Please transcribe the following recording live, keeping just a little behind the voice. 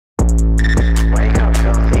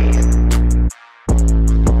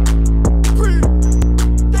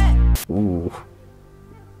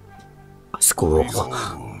scroll.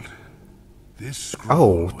 Behold, this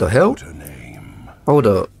Oh, scroll the hell? without a name. Hold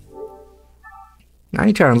up. I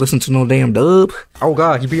ain't trying to listen to no damn dub. Oh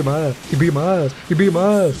god, he beat my ass. He beat my ass. He beat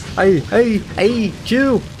my ass. Hey, hey, hey,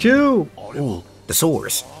 chill, chill. Ooh, the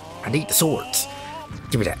swords. I need the swords.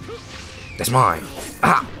 Give me that. That's mine.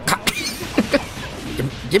 Ah,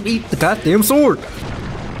 give me the goddamn sword.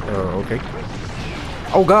 Okay.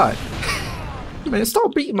 Oh god. Man,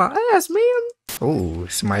 stop beating my ass, man. Oh,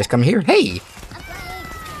 somebody's coming here. Hey.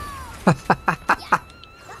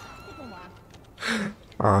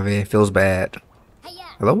 Oh man, it feels bad.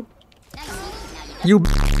 Hello? You.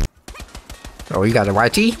 Oh, you got a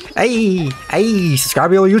YT? Hey, hey,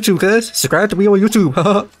 subscribe to me on YouTube, cuz. Subscribe to me on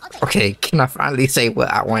YouTube. Okay, can I finally say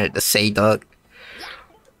what I wanted to say, Doug?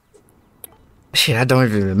 Shit, I don't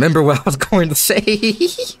even remember what I was going to say.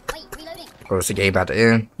 Oh, it's the game about to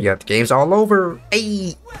end. You got the games all over.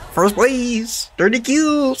 Hey, first place. 30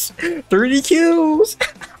 kills. 30 kills.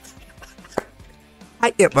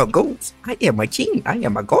 I am my goals. I am my king. I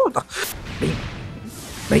am my god. Bing.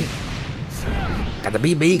 Bing. Got the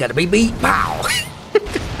BB. Got the BB. Pow.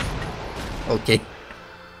 Okay.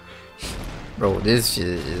 Bro, this shit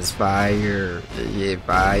is fire. Yeah,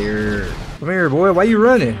 fire. Come here, boy. Why you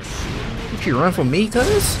running? You run from me,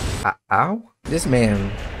 cuz? Ow. This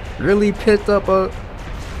man really picked up a...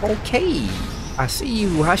 Okay. I see you,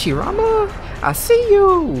 Hashirama. I see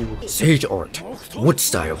you. Sage art. Wood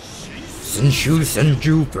style.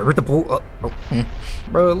 Senju, veritable...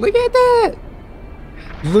 Bro, look at that.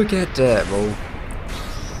 Look at that, bro.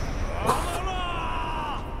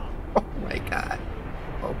 Oh my god.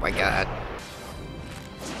 Oh my god.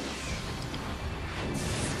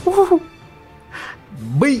 Woo.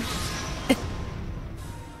 Beat.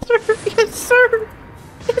 Yes, sir.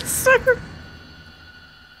 Yes, sir.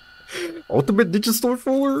 Ultimate Ninja Storm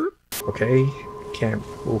 4. Okay. Can't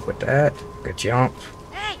move with that. Good jump.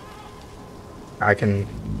 I can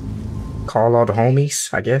call all the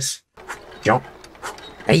homies, I guess. Jump.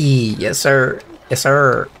 Hey, yes, sir. Yes,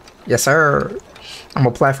 sir. Yes, sir. I'm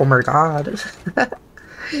a platformer god.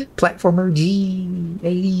 Platformer G.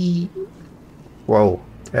 Hey. Whoa,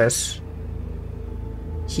 that's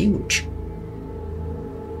huge.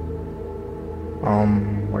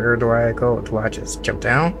 Where do I go? Do I just jump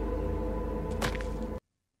down?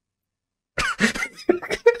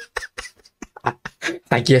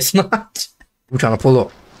 I guess not. Who's trying to pull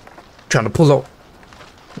up? Trying to pull up.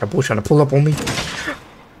 That boy trying to pull up on me.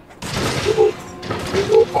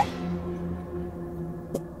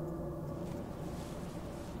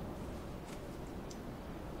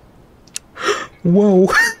 Whoa.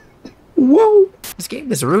 Whoa. This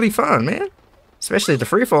game is really fun, man. Especially the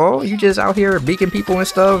free fall. You just out here beating people and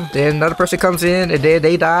stuff. Then another person comes in and then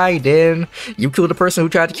they die. Then you kill the person who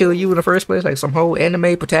tried to kill you in the first place. Like some whole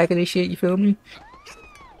anime protagonist shit. You feel me?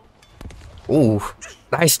 Ooh.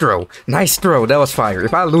 Nice throw. Nice throw. That was fire.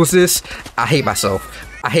 If I lose this, I hate myself.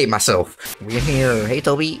 I hate myself. We in here. Hey,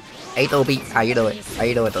 Toby. Hey, Toby. How you doing? How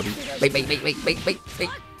you doing, Toby?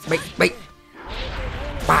 Wait.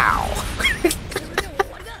 Wow.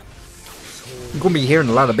 You're gonna be hearing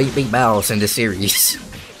a lot of big bows in this series.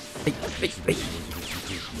 Wait.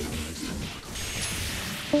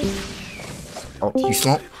 Oh, you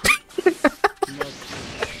slump?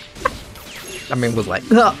 I mean, was like,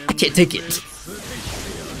 oh, I can't take it.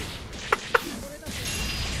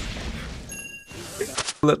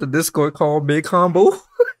 Let the Discord call big combo.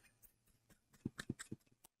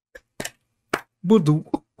 Boodoo.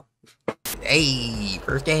 Hey,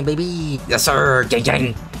 first game, baby. Yes, sir.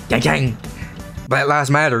 Gang. Black Lives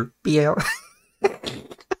Matter. BL.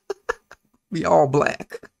 We all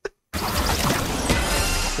black.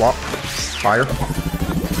 Walk. Fire.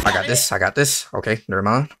 I got this. Okay, never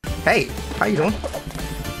mind. Hey, how you doing?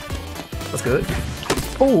 That's good.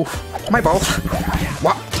 Oh, my balls.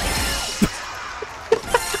 What?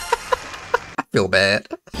 I feel bad.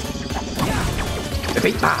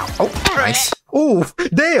 Oh, nice. Oh,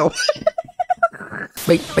 damn.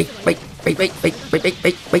 Wait.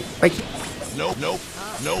 Nope.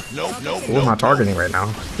 Who am I targeting right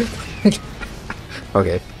now?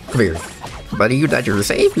 Okay, come here. Buddy, you thought you were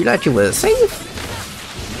safe? You thought you were safe?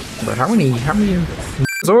 But how many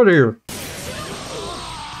are there?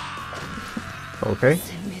 Okay.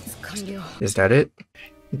 Is that it?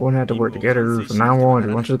 We're gonna have to work together from now on to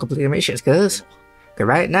run to the complete missions, cuz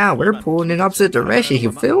right now we're pulling in opposite directions,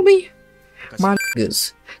 you feel me? My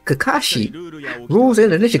niggas. Kakashi. Rules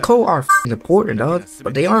and initial code are important, dog.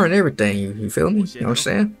 But they aren't everything, you feel me? You know what I'm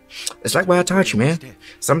saying? It's like what I taught you, man.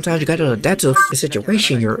 Sometimes you gotta adapt to the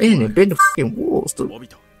situation you're in and bend the fucking walls to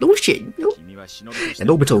do shit, you know? And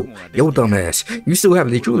Obito, yo dumbass, you still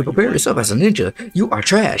haven't truly prepared yourself as a ninja. You are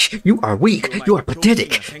trash. You are weak. You are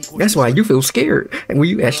pathetic. That's why you feel scared. And when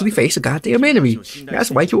you actually face a goddamn enemy,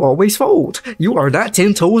 that's why you always fold. You are not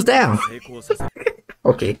 10 toes down.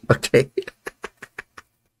 Okay.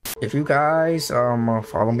 If you guys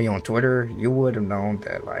follow me on Twitter, you would have known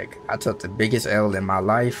that like I took the biggest L in my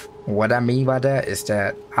life. What I mean by that is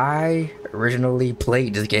that I originally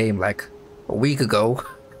played this game like a week ago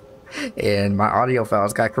and my audio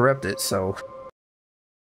files got corrupted, so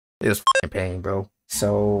it was f***ing pain, bro.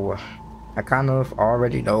 So I kind of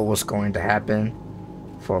already know what's going to happen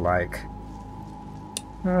for like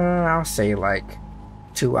I'll say like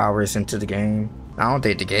 2 hours into the game. I don't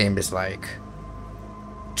think the game is like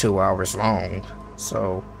 2 hours long,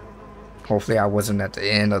 so hopefully I wasn't at the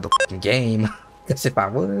end of the fucking game. Because if I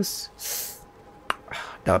was,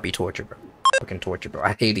 that would be torture, bro. Fucking torture, bro.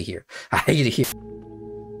 I hate it here. I hate it here.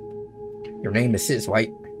 Your name is Sis White.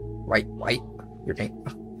 White. Your name.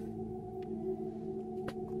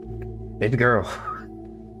 Baby girl.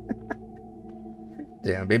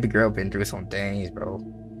 Damn, baby girl been through some things, bro.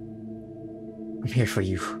 I'm here for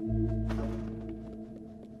you.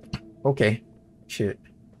 Okay. Shit.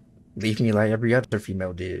 Leave me like every other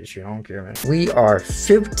female did. Shit, I don't care, man. We are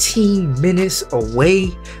 15 minutes away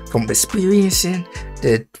from experiencing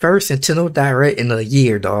the first Nintendo Direct in a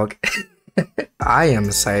year, dog. I am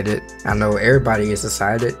excited. I know everybody is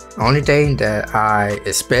excited. The only thing that I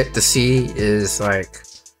expect to see is like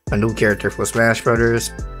a new character for Smash Brothers.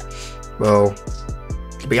 Well,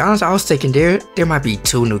 to be honest, I was thinking there might be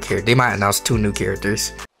 2 new characters. They might announce 2 new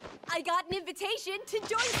characters. I got an invitation to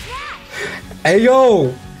join Smash. Hey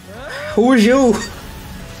yo! Who is you?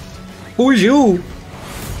 Who is you?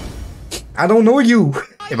 I don't know you.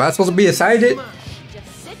 Am I supposed to be excited? Just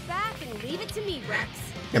sit back and leave it to me, Rex.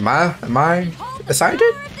 Am I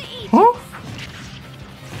excited? Huh?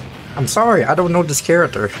 I'm sorry, I don't know this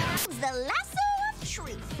character. The lasso of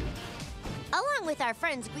truth. Along with our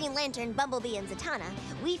friends Green Lantern, Bumblebee, and Zatanna,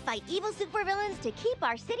 we fight evil supervillains to keep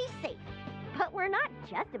our city safe. But we're not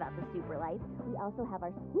just about the super life. We also have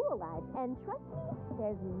our school lives. And trust me,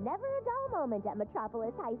 there's never a dull moment at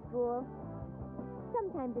Metropolis High School.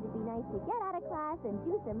 Sometimes it'd be nice to get out of class and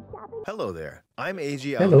do some shopping. Hello there. I'm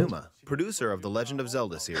Eiji Hello. Aonuma, producer of the Legend of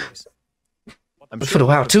Zelda series. I'm For sure the a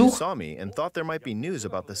lot WoW of you 2? saw me and thought there might be news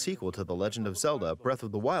about the sequel to the Legend of Zelda Breath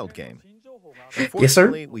of the Wild game. Yes, sir.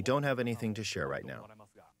 Unfortunately, we don't have anything to share right now.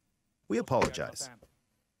 We apologize.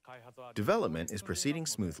 Development is proceeding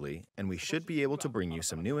smoothly, and we should be able to bring you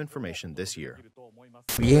some new information this year.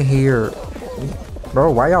 We in here.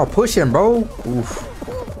 Bro, why y'all pushing, bro? Oof.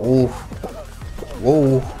 Oof.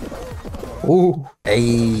 Whoa. Ooh.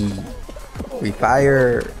 Hey. We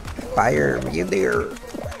fire. We in there.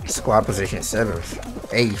 Squad position 7th.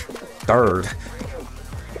 8th. 3rd.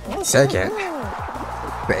 2nd.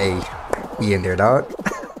 But hey, we in there, dog.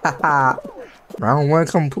 Round 1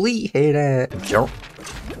 complete. Hey, that. Jump.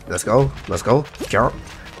 Let's go. Jump.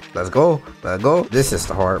 Let's go. This is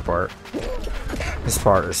the hard part. This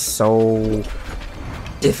part is so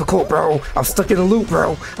difficult, bro. I'm stuck in a loop,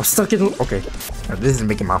 bro. Okay. Now, this is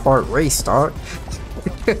making my heart race, dog.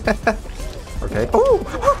 Okay. Oh!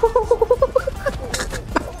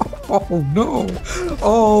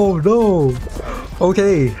 Oh no.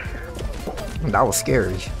 Okay. That was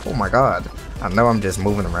scary. Oh my god. I know I'm just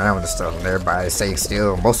moving around and stuff and everybody's staying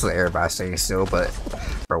still. Most of everybody's staying still, but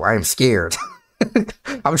bro, I am scared.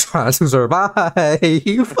 I'm trying to survive.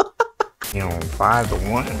 You know,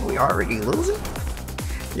 5-1, we already losing?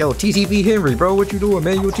 Yo, TTV Henry, bro, what you doing,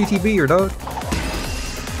 man? You a TTV or dog?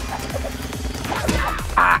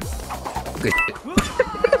 Ah, good.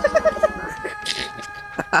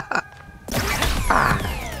 Ah.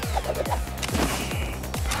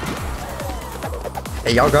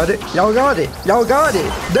 Hey, y'all got it.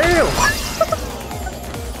 Damn.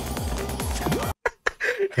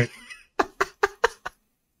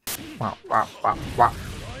 Wow.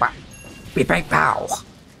 Beep, bang, pow.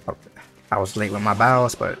 Okay. I was late with my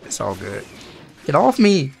bows, but it's all good. Get off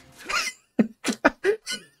me.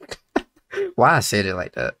 Why I said it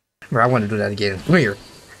like that? Bro, I want to do that again. Come here.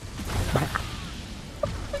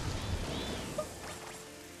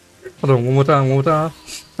 Hold on, one more time.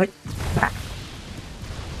 Like,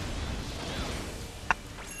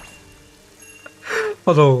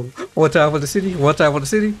 hold on. One time for the city.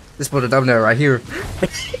 Let's put a thumbnail right here.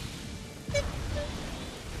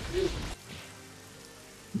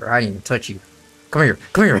 Bro, I didn't even touch you. Come here.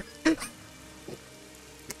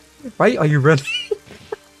 Why are you running?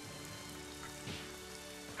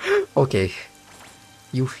 Okay.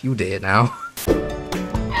 You dead now.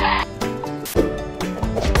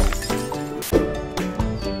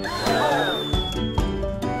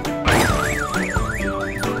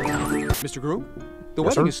 Mr. Groom, the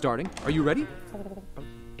Yes, wedding sir? is starting. Are you ready?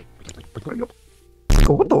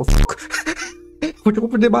 What the fuck? What you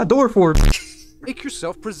opening my door for? Make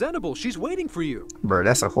yourself presentable. She's waiting for you. Bro,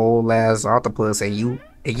 that's a whole ass octopus, and you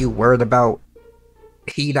worried about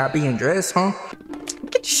he not being dressed, huh?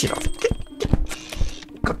 Get your shit off.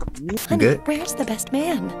 You Honey, good? where's the best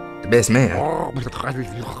man? The best man. Guess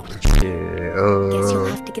you'll Yeah,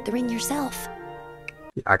 have to get the ring yourself.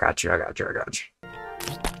 I got you.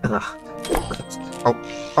 Ugh. Oh,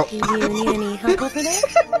 Do you need any help over there?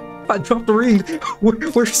 I dropped the ring.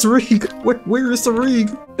 Where's the ring? Where is the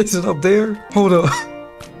ring? Is it up there? Hold up.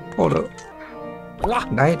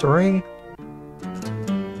 That ain't the ring.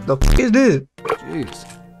 The f is this? Jeez,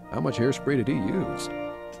 how much hairspray did he use?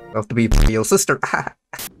 Love to be your sister.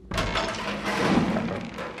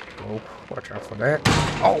 Oh, watch out for that.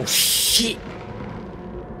 Oh shit!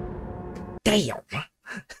 Damn.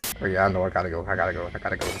 Oh yeah, I know. I gotta go. Damn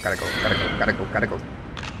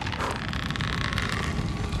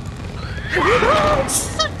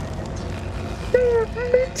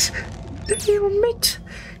it!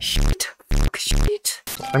 Shit!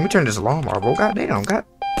 Let me turn this alarm off, bro. Goddamn,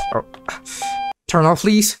 oh. Turn off,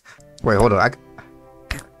 please. Wait, hold on.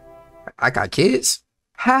 I got kids?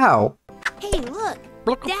 How? Hey,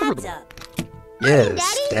 look, Dad's up.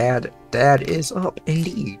 Yes, Dad is up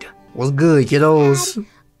indeed. What's good, kiddos? Dad,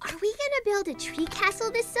 are we gonna build a tree castle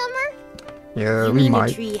this summer? Yeah, You we mean a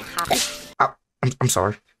might. tree house? Oh, I'm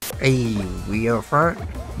sorry. Hey, we up front.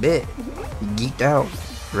 Bet. Geeked out.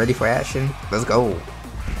 Ready for action. Let's go.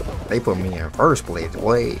 They put me in first place.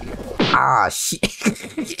 Wait. Ah, shit.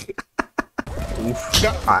 Oof.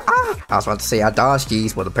 I was about to say I dodged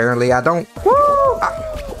these, but apparently I don't. Woo!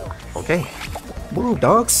 Okay. Woo,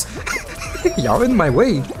 dogs. Y'all in my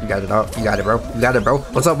way. You got it, dog. You got it, bro. You got it, bro.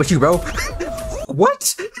 What's up with you, bro?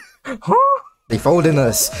 What? Huh? They folding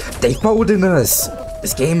us. This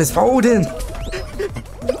game is folding.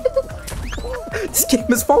 This game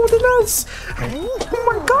is folding us. Oh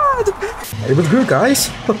my god. It was good, guys.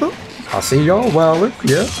 I'll see y'all wildin'.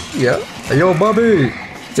 Yeah. Hey, yo, Bobby.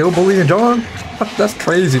 Still bullying John? That's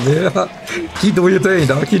crazy, man. Keep doing your thing,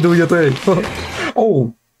 dog. Keep doing your thing.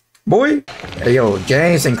 Oh, boy. Hey, yo,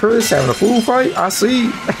 James and Chris having a food fight? I see.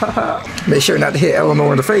 Make sure not to hit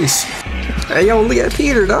Eleanor in the face. Hey, yo, look at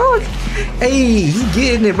Peter, dog. Hey, he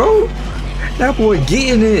getting it, bro. That boy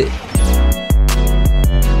getting it.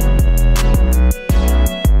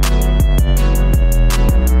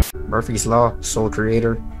 Murphy's Law, Soul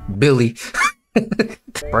Creator, Billy.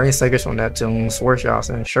 Brain Suckers on that tune, Swarshots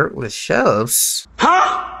and Shirtless Chefs.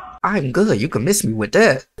 Huh? I'm good, you can miss me with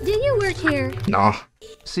that. Do you work here? Nah.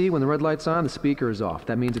 See, when the red light's on, the speaker is off.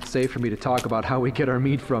 That means it's safe for me to talk about how we get our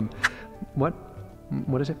meat from... What?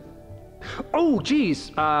 What is it? Oh,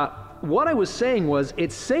 geez. What I was saying was,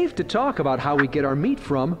 it's safe to talk about how we get our meat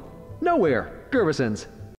from... nowhere. Gerbisons.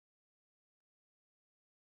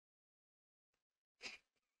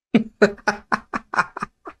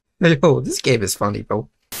 Yo, this game is funny, bro.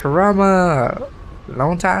 Karama,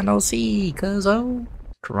 long time no see, cuz-o.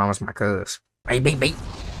 Karama's my cuz. Bing, bing, bing.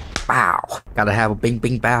 Bow. Gotta have a bing,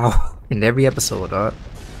 bing, bow in every episode, dog.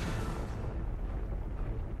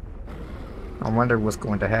 I wonder what's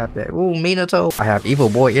going to happen. Ooh, Minato. I have evil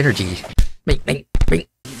boy energy. Bing, bing, bing.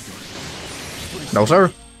 No,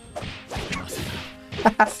 sir.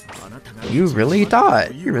 You really thought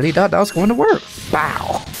that was going to work.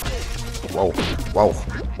 Wow. Whoa.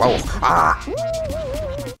 Ah.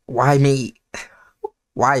 Why me?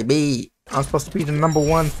 I'm supposed to be the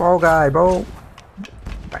 #1 fall guy, bro.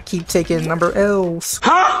 I keep taking number L's.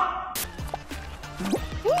 Huh?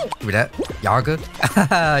 With that, y'all good?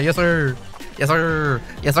 Yes, sir. Yes, sir.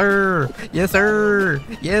 Yes, sir. Yes, sir.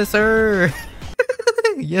 Yes, sir.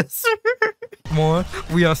 Yes, sir. Come on.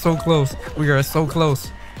 We are so close. We are so close,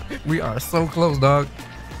 dog.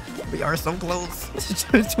 We are so close.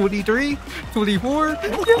 23, 24.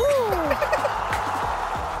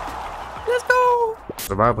 Let's go.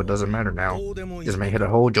 Survival doesn't matter now. Just may hit a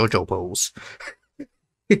whole JoJo pose.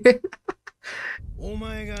 It's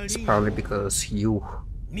probably because you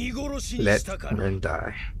let men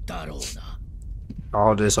die.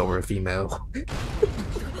 All this over a female.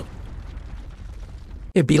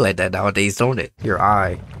 It be like that nowadays, don't it? Your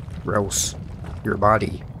eye, gross. Your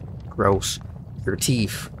body, gross. Your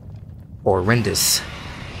teeth, horrendous.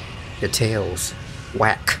 Your tails,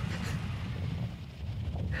 whack.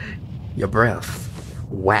 Your breath,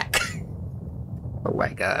 whack. Oh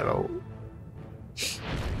my god, bro.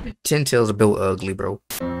 10 tails are built ugly, bro.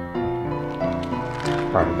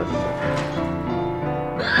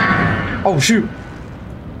 Oh shoot!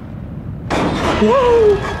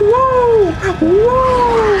 Whoa! Whoa!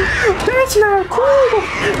 Whoa! That's not cool!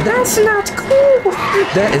 That's not cool!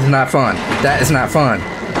 That is not fun. That is not fun.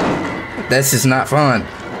 This is not fun.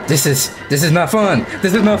 This is not fun.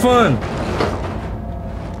 This is not fun.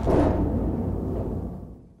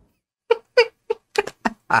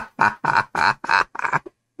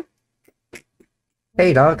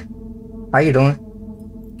 Hey dog, how you doing?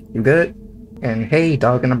 You good? And hey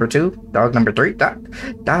dog number 2, dog number 3,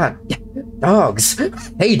 dogs.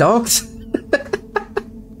 Hey dogs.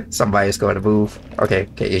 Somebody's going to move. Okay,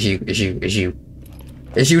 it's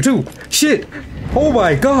you too. Shit. Oh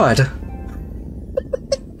my god.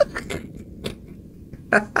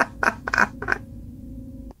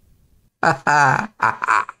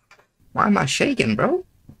 Why am I shaking, bro?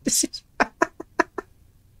 This is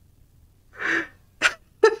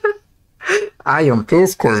I am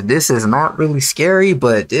pissed because this is not really scary,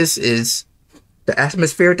 but this is the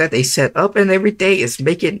atmosphere that they set up and everything is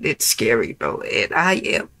making it scary, bro. And I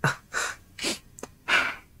am,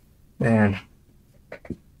 man,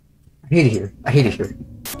 I hate it here. I hate it here.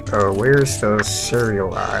 Where's the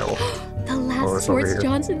cereal aisle? The last Sports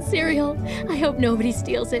Johnson cereal. I hope nobody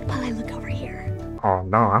steals it while I look over here. Oh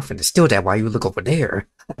no, I'm finna steal that while you look over there.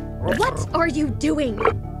 What are you doing?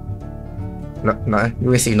 No,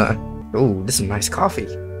 you ain't see nothing. Ooh, this is nice coffee.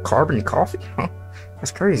 Carbon coffee? Huh?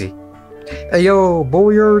 That's crazy. Hey yo,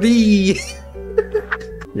 Boyardee!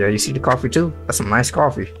 Yeah, you see the coffee too? That's some nice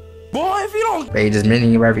coffee. Boy, if you don't. Hey, this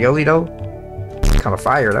mini ravioli though? Kind of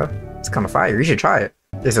fire though. It's kind of fire. You should try it.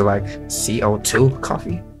 Is it like CO2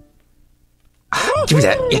 coffee? Give me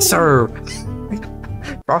that. Yes, sir.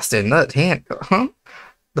 Frosted nut hand. Huh?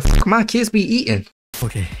 The fuck my kids be eating?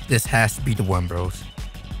 Okay, this has to be the one, bros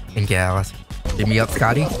and gals. Give me up,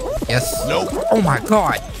 Scotty. Yes. Nope. Oh my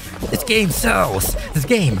god. This game sells. This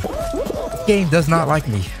game does not like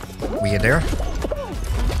me. We in there?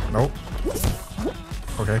 Nope.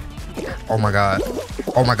 Okay. Oh my god.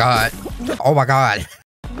 Oh my god. Oh my god.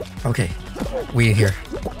 Okay. We in here.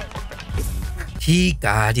 He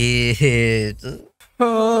got it.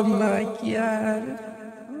 Oh my god.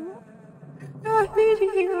 I hate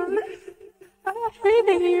it here. I hate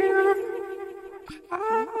it here.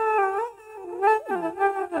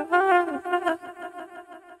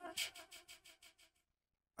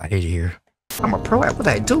 I hate it here. I'm a pro at what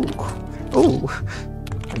I do. Ooh,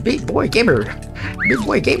 big boy gamer. Big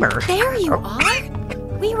boy gamer. There you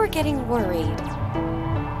are. We were getting worried.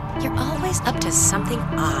 You're always up to something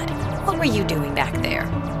odd. What were you doing back there?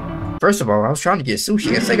 First of all, I was trying to get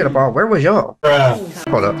sushi, and second of all, where was y'all? Hold up.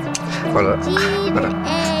 Hold up. Hold up. Hold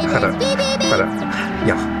up. Hold up.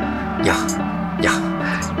 Yeah.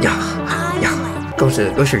 Go to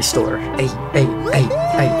the grocery store. Hey,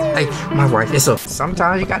 my wife.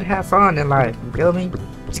 Sometimes you gotta have fun in life. You feel me?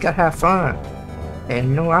 Just gotta have fun. And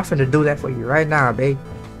you know, I'm finna do that for you right now, babe.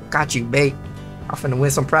 Got you, babe. I'm finna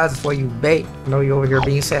win some prizes for you, babe. I know you over here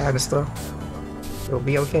being sad and stuff. It'll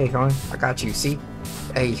be okay, hon. I got you. See?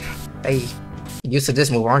 Hey, you used to this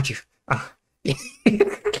move, aren't you?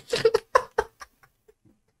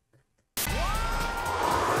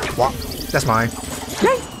 What? That's mine.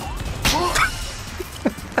 Yay!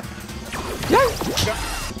 Yay!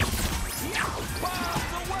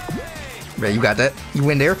 Man, you got that? You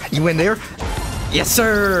in there? You in there? Yes,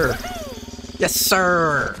 sir! Yes,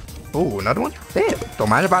 sir! Oh, another one? Damn, don't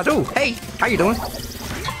mind if I do. Hey, how you doing?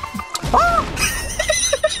 Oh!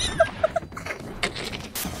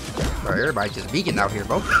 Bro, everybody just vegan out here,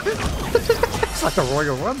 bro. It's like a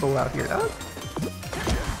Royal Rumble out here, dog.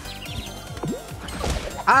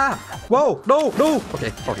 Ah! Whoa! No!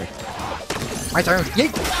 Okay. My turn.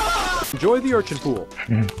 Yeet! Enjoy the urchin pool.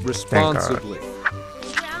 Responsibly.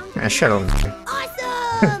 Man, shut up.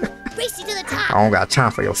 Awesome! Race you to the top! I don't got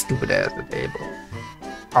time for your stupid ass today, bro.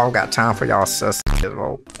 I don't got time for y'all sus,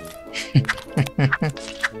 bro.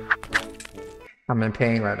 I'm in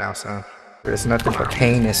pain right now, son. There's nothing but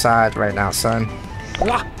pain inside right now, son.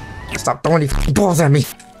 Stop throwing these balls at me.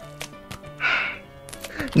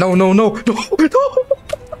 No.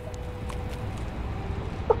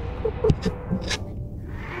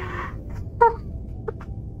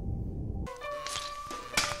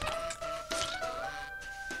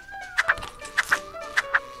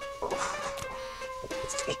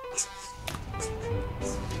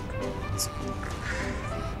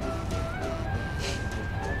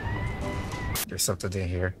 There's something in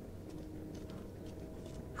here.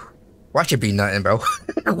 Watch it be nothing, bro.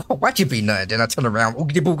 Watch it be nothing. Then I turn around.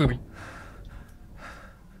 Oogity boogity.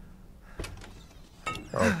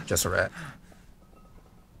 Oh, just a rat.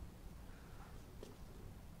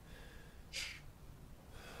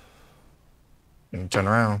 And turn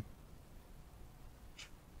around.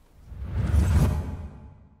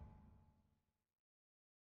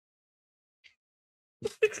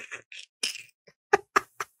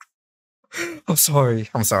 I'm sorry.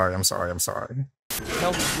 I'm sorry. I'm sorry. I'm sorry.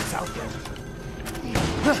 Tell me what's out there.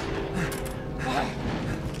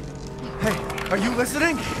 Hey, are you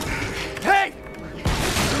listening? Hey!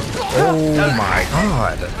 Oh my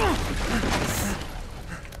god.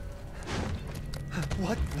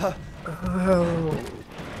 What the? Oh.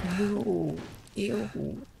 Ew. Ew.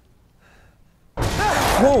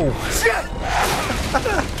 Whoa. Shit!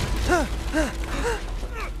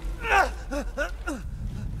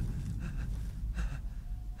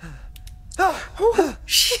 Oh,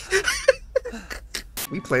 shit.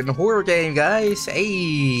 We playing the horror game, guys.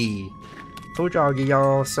 Hey. Told y'all I'll give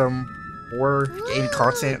y'all some horror game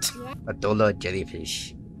content. Adola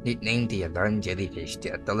jellyfish. Nicknamed the Alone jellyfish. The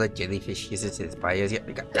Adola jellyfish uses its bios.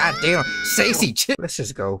 God damn, Stacy, chill. Let's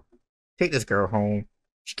just go. Take this girl home.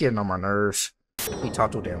 She's getting on my nerves. We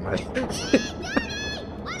talk too damn much.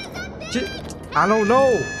 I don't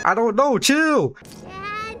know. I don't know. Chill.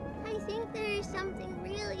 Dad, I think there's something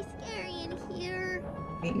really scary in here.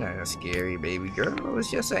 Ain't nothing scary, baby girl. It's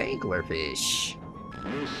just an anglerfish.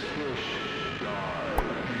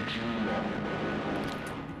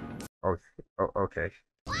 Okay.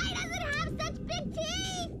 Why does it have such big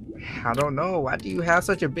teeth? I don't know. Why do you have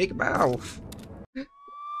such a big mouth?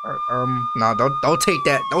 No, don't take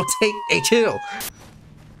that. Don't take. Hey, chill.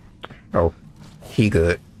 Oh, he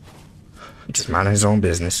good. Just minding his own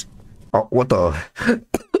business. Oh, what the?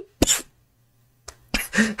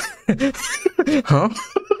 Huh?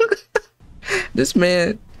 This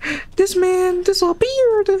little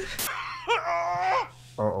beard.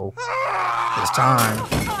 Uh-oh. It's time.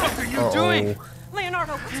 What are you doing?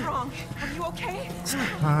 Leonardo, what's wrong? Are you okay? It's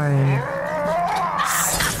time.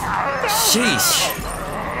 Sheesh.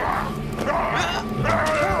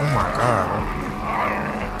 Oh my god.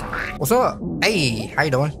 What's up? Hey, how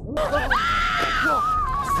you doing?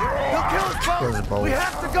 Close the boat. We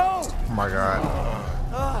have to go. Oh my god.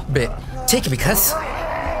 Bit. Take me, cuss.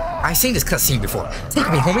 I seen this cuss scene before. Take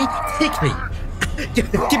me, homie. Take me.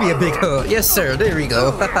 Give me a big hug. Yes, sir. There we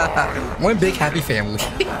go. One big happy family.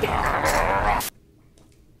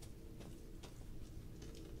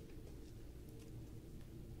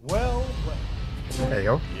 Well. There you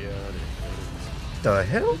go. Yeah, it is. The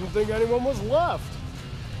hell? Didn't think anyone was left.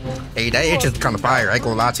 Hey, that itch is kind of fire. I ain't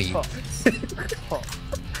gonna lie to you.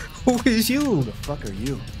 Who is you? Who the fuck are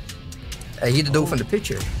you? Hey, he the dude from the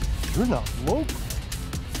picture. You're not local.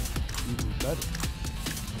 Even better.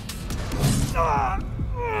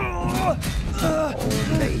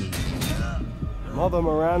 Okay. Mother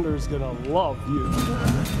Miranda's gonna love you.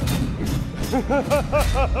 I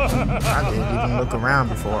didn't even look around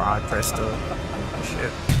before I pressed the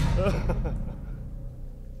shit.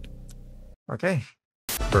 Okay.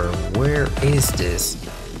 Bro, where is this?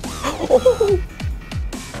 Oh,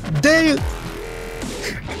 damn.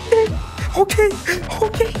 Okay.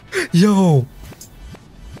 Yo.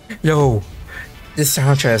 This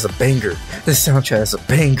soundtrack is a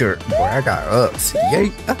banger. Boy, I got ups.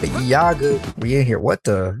 Yay. Y'all good. We in here. What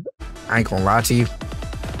the? I ain't gonna lie to you.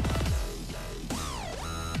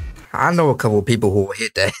 I know a couple of people who will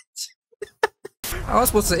hit that. I was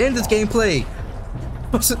supposed to end this gameplay.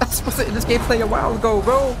 I was supposed to end this gameplay a while ago,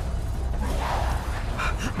 bro.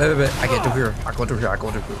 Wait. I get through here. I go through here.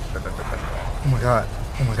 Oh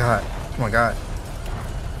my god.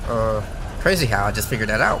 Crazy how I just figured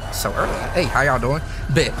that out so early. Hey, how y'all doing?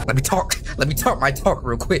 Bet. Let me talk my talk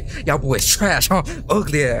real quick. Y'all boys trash, huh?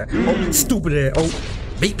 Ugly ass. Oh, stupid ass. Oh,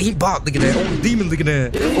 meat bot. Look at that. Oh, demon. Look at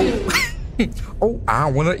that. Oh, oh, I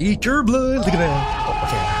wanna eat your blood. Look at that. Oh,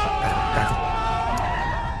 okay.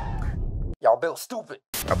 Y'all built stupid.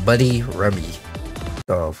 A buddy Rummy.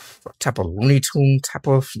 The type of Looney Tune type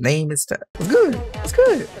of name is that? It's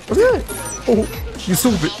good. Oh, you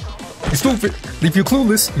stupid. Leave you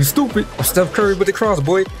clueless. You stupid. Oh, Steph Curry with the cross,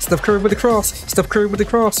 boy. Steph Curry with the cross.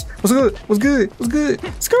 What's good?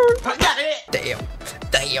 Skirt. Damn.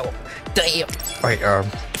 Wait,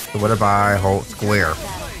 what if I hold square?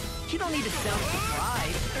 You don't need to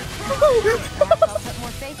self-surprise. I'll put more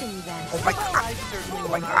faith in you then. Oh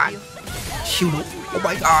my god. Shoot. Oh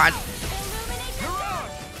my god.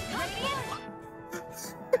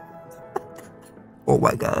 Oh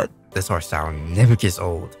my god. This art style never gets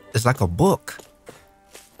old. It's like a book.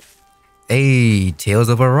 Hey, Tales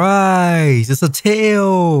of Arise. It's a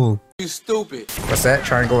tale. You stupid. What's that?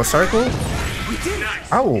 Try and go a circle?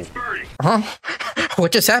 Oh. Huh?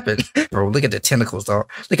 What just happened? Bro, look at the tentacles, dog.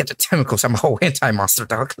 I'm a whole hentai monster,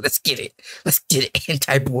 dog. Let's get it.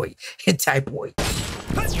 Hentai boy.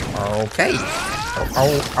 Okay.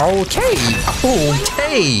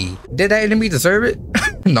 Okay. Did that enemy deserve it?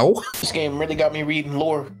 No. This game really got me reading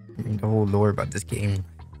lore. The whole lore about this game.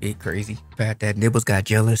 Big crazy. Fact that Nibbles got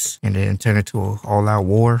jealous and then turned into an all-out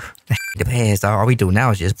war. The past, all we do now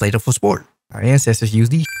is just play it for sport. Our ancestors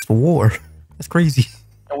used these for war. That's crazy.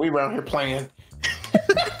 And we around here playing.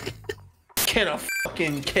 Can a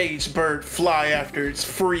fucking caged bird fly after it's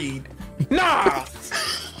freed? Nah!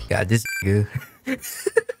 God, this good.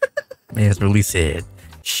 Man's really said,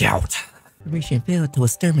 shout. Mission failed to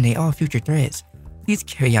exterminate all future threats. Please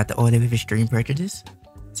carry out the order with extreme prejudice.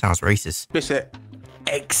 Sounds racist. They said,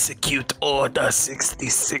 execute order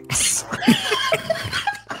 66.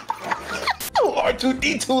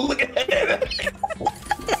 R2D2 looking at it.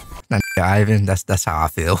 Ivan, that's how I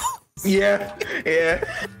feel. Yeah.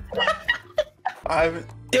 Ivan,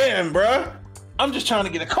 damn, bruh. I'm just trying to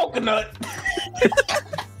get a coconut.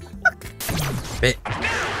 Hey.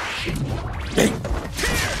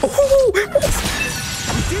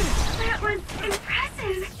 That was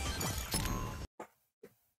impressive.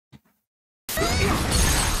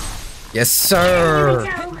 Yes, sir.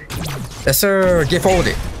 Yes, sir. Get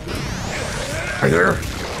folded. Here.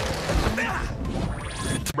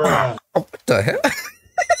 Bruh. Oh, what the hell?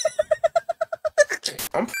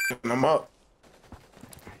 I'm f***ing them up.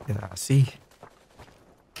 Yeah, I see.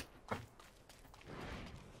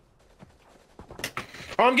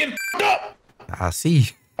 Oh, I'm getting f***ed up. I see.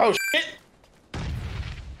 Oh, shit.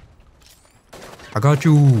 I got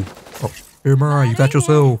you. Oh, here, Mara, you got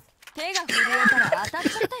yourself.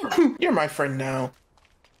 You're my friend now.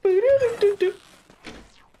 You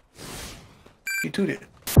tooted.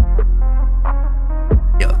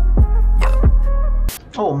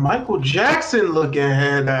 Oh, Michael Jackson looking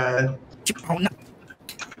head. Oh, no.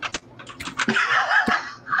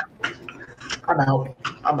 I'm out.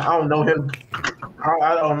 I don't know him.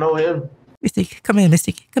 I don't know him. Mystic, come here,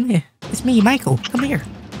 Mystic. Come here. It's me, Michael. Come here.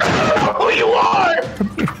 Who you are? Come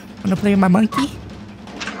here. Wanna play with my monkey?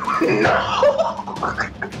 No.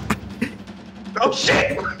 Oh,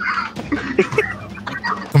 shit.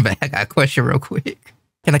 Come back. I got a question real quick.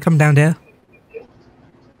 Can I come down there?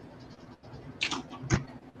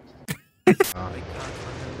 I can't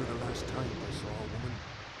remember the last time I saw a woman.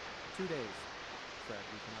 2 days. Fred,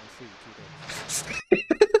 we can unsee 2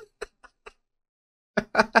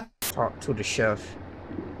 days. Talk to the chef.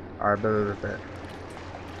 Alright,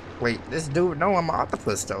 wait, this dude know I'm an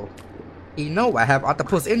octopus though. He know I have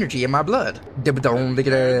octopus energy in my blood. Dibba-dong, look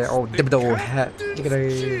at that. Oh, dibba-dong hat. Look at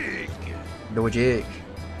that. Do a jig.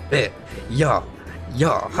 Yeah.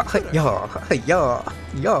 Yeah.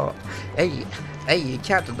 Hey,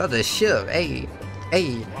 captain of the ship. Hey,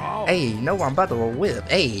 know I'm about to whip.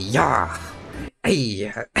 Hey, yeah.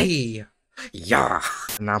 Hey, yeah.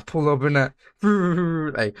 And I pull up in that.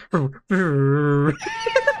 Like,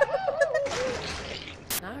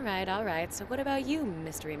 All right. So what about you,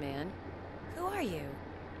 mystery man? Who are you?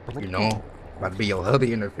 you know, about to be your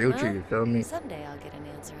hubby in the future, you feel me? Someday I'll get an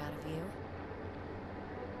answer out of you.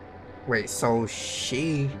 Wait, so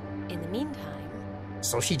she... In the meantime...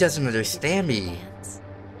 So she doesn't understand me.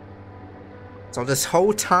 So this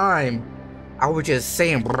whole time, I was just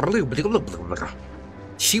saying...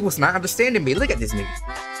 She was not understanding me. Look at this nigga.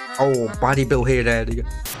 Oh, bodybuild hair that nigga.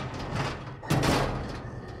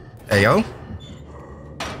 Hey, yo.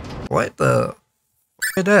 What the...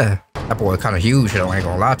 Look at that. That boy kind of huge, though. I ain't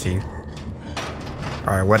gonna lie to you.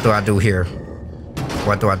 Alright, what do I do here?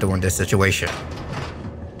 What do I do in this situation?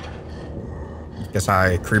 Guess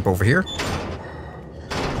I creep over here.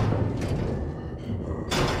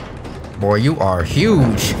 Boy, you are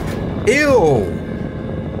huge. Ew.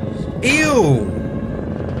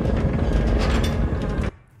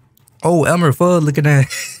 Oh, Elmer Fudd, look at that.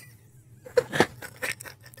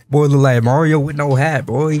 Boy, look like Mario with no hat,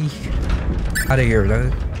 boy. Out of here,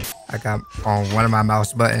 though. I got on one of my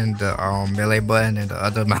mouse buttons, the melee button, and the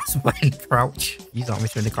other mouse button crouch. He's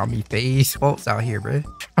always trying to call me face folks out here, bro.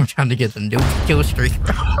 I'm trying to get the new kill streak,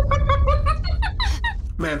 bro.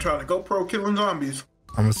 Man, trying to go pro killing zombies.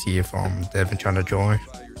 I'm gonna see if Devin trying to join.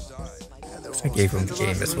 I gave him the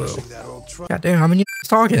game as well. Goddamn, how many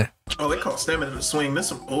talking? Oh, they call stamina in the swing. That's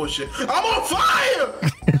some bullshit. I'm on fire!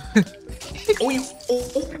 Oh, you.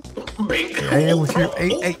 Hey,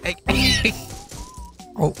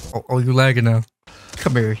 Oh, you lagging now.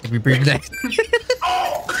 Come here, let me bring that.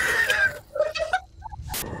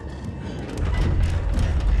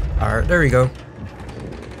 Alright, there we go.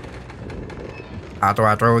 I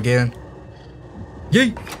throw again.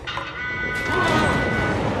 Yeet!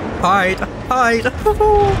 Hide!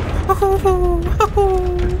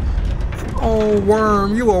 Oh,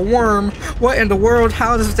 worm, you a worm. What in the world?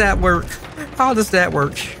 How does that work? How does that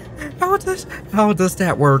work?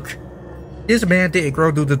 This man didn't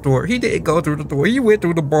go through the door. He didn't go through the door. He went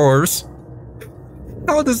through the bars.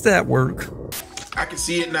 How does that work? I can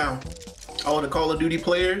see it now. All the Call of Duty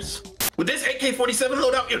players. With this AK-47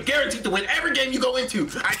 loadout, you're guaranteed to win every game you go into.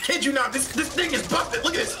 I kid you not. This thing is busted.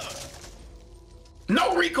 Look at this.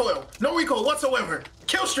 No recoil whatsoever.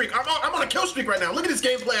 Kill streak. I'm on a kill streak right now. Look at this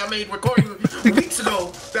gameplay I made recording weeks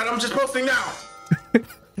ago that I'm just posting now.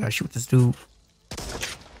 Can I shoot this dude?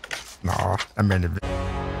 Nah, I'm in the.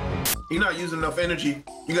 You're not using enough energy.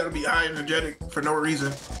 You gotta be high energetic for no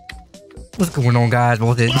reason. What's going on, guys?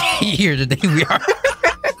 Well, here today we are.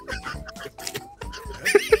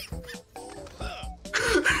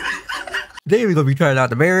 Today we're gonna be trying out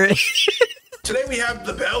the Barrett. Today we have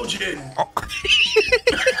the Belgian. Oh.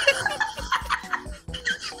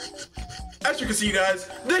 As you can see, guys,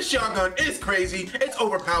 this shotgun is crazy, it's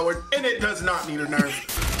overpowered, and it does not need a nerf.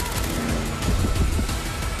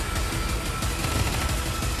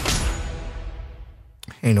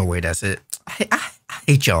 Ain't no way that's it. I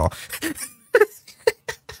hate y'all.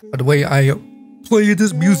 By the way, I play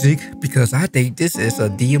this music because I think this is a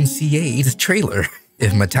DMCA trailer.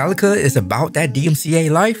 If Metallica is about that DMCA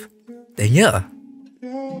life, then yeah.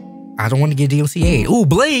 I don't want to get DMCA. Ooh,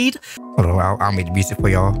 Blade! Hold on, I'll make the music for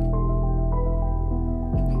y'all.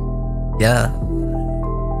 Yeah.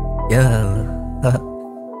 Yeah.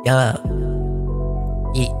 Yeah.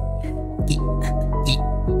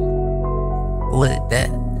 What is that?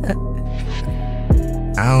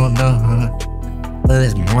 I don't know. What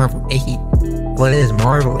is Marvel 8? What is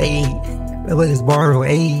Marvel 8? What is Marvel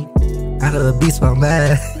 8? Out of the beast, so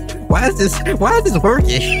mad. Why is this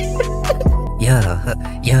working? Yeah.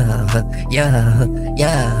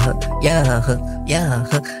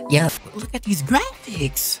 Look at these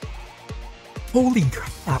graphics. Holy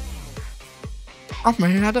crap. I'm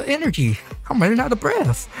running out of energy. I'm running out of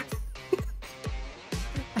breath.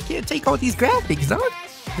 I can't take all these graphics, dog.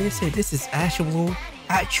 This is actual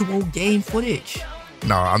game footage.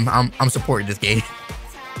 No, I'm supporting this game.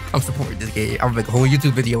 I'm supporting this game. I'm gonna make a whole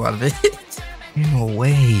YouTube video out of it. No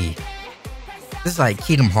way. This is like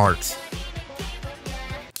Kingdom Hearts.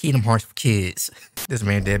 Kingdom Hearts for kids. This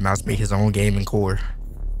man Deadmau5 made his own gaming core.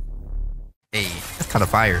 Hey, that's kind of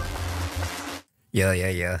fire.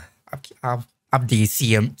 Yeah. I'm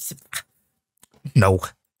DCM. No.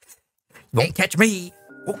 Won't catch me.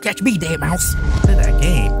 Won't catch me, Deadmau5. Play that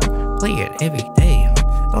game. Play it every day.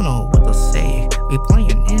 Don't know what to say. We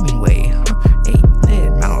playing anyway. Hey,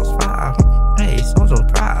 Deadmau5. Hey, so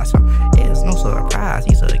surprised. It's no surprise.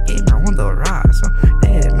 He's a gamer on the rise.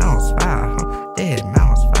 Deadmau5.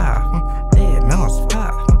 Deadmau5. Deadmau5.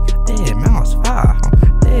 Deadmau5.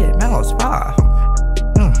 Deadmau5.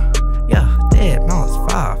 Yeah, Deadmau5.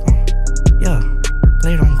 Yeah,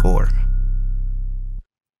 play it on core.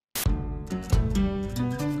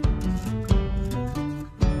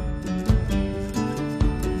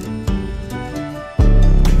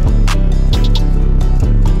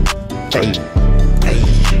 Hey.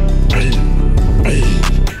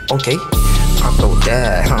 Okay, I'll throw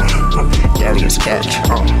that, Daddy's catch,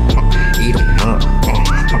 eat 'em up,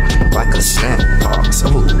 like a snack box.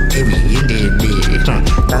 Oh, baby, you did big,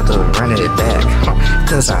 got to run it back,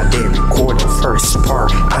 cause I didn't record the first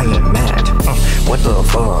part. I am mad, what the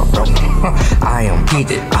fuck, bro? I am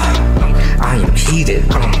heated, I am heated,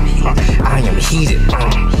 I am heated,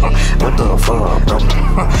 what the fuck, bro?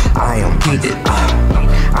 I am heated,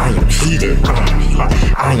 I am heated,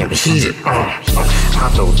 I am heated, I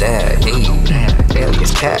throw that,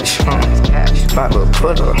 Alias cash, about to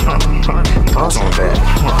put a pause on that.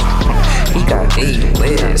 He got 8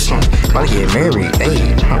 legs, about to get married,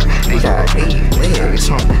 he got 8 legs,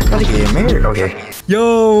 about to get married, okay.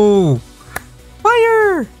 Yo!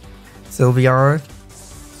 Fire! Sylveon.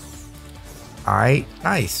 Alright,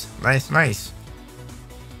 nice.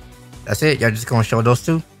 That's it, y'all just gonna show those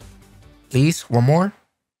two? Please, one more?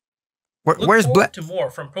 Where's Black? To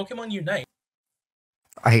more from Pokemon Unite.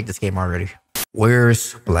 I hate this game already.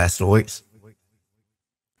 Where's Blastoise?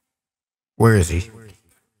 Where is he?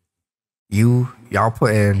 Y'all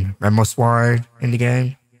putting Remorswine in the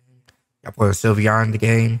game? Y'all putting Sylveon in the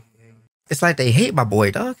game? It's like they hate my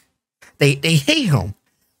boy, dog. They hate him.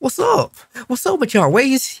 What's up? What's up with y'all? Where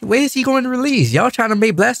is he going to release? Y'all trying to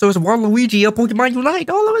make Blastoise and Waluigi a Pokemon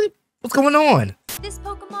Unite? All of it? What's going on? This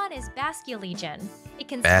Pokemon is Basculegion. It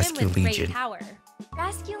can swim with great power.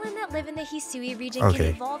 Basculin that live in the Hisui region can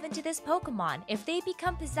evolve into this Pokemon if they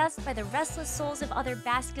become possessed by the restless souls of other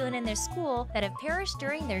Basculin in their school that have perished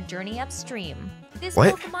during their journey upstream. This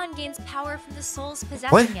Pokemon gains power from the souls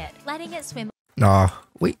possessing it, letting it swim. Nah,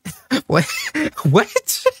 wait, what?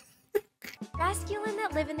 What? Basculin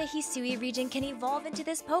that live in the Hisui region can evolve into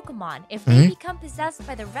this Pokemon if they become possessed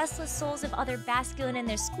by the restless souls of other Basculin in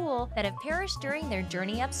their school that have perished during their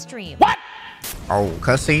journey upstream. What? Oh,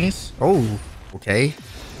 cutscenes? Oh, okay.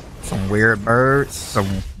 Some weird birds,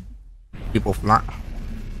 some people flying.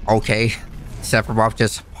 Okay. Sephiroth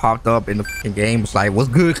just popped up in the fucking game. It's like, what's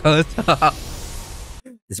good, cuz?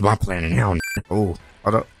 This is my planet now. Oh,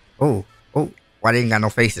 hold up. Oh, why they ain't got no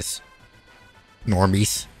faces?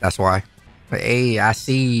 Normies, that's why. Hey, I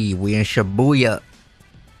see. We in Shibuya.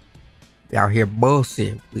 We out here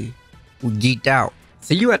bullshit. We geeked out.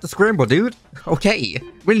 See you at the scramble, dude. Okay.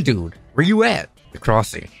 When, dude? Where you at? The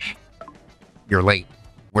crossing. You're late.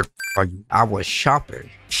 Where are you? I was shopping.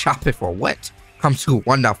 Shopping for what? Come to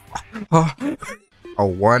 104.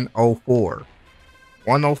 104.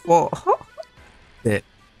 I'm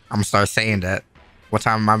gonna start saying that. What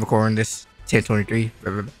time am I recording this? 10:23.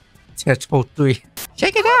 10:03.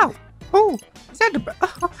 Check it out. Oh, is that the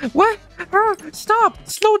what? Stop!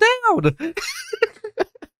 Slow down.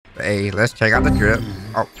 Hey, let's check out the trip.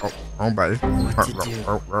 Oh, wrong button.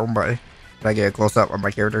 Wrong button. Did I get a close up on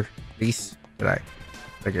my character, please? Did I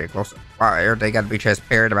get a close up? Wow, everything gotta be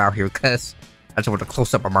transparent about here, cuz I just want a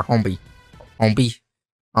close up on my homie.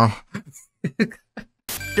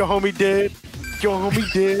 Your homie dead. Your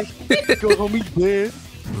homie dead. Your homie dead.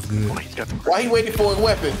 What's good? Why he waiting for his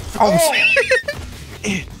weapon? Oh, shit.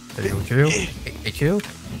 Hey, chill. Hey, chill.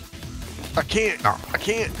 I can't. No. I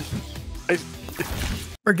can't.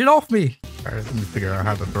 Or get off me. All right, let me figure out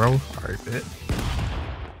how to throw. All right, bet.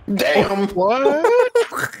 Damn. What?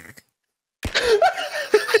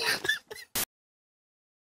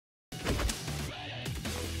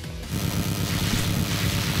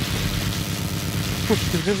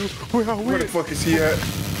 Where the fuck is he at?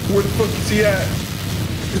 Where the fuck is he at?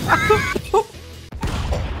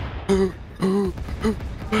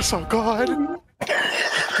 That's on God.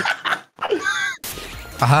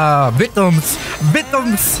 Ah, victims!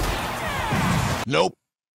 Victims! Nope.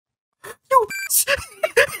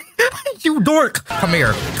 You dork! Come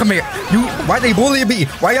here. Come here. You. Why they bullying me?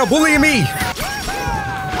 Why y'all bullying me?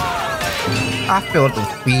 I feel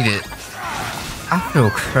defeated. I feel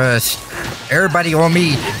crushed. Everybody on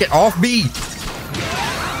me. Get off me.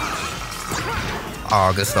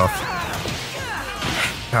 Oh, good stuff.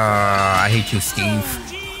 I hate you, Steve.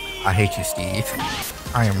 I hate you, Steve.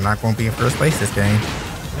 I am not going to be in first place this game.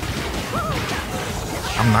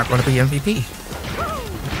 I'm not going to be MVP.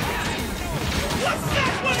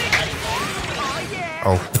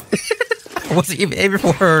 Oh. I wasn't even aiming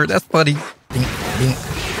for her. That's funny. Bink, bink.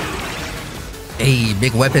 Hey,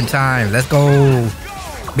 big weapon time. Let's go.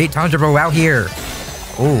 Big Tanjiro out here.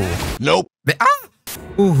 Oh. Nope. Ah!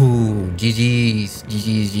 Ooh, GG's.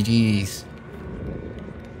 GG's, GG's.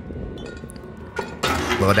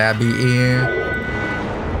 Will that be in?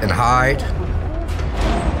 And hide?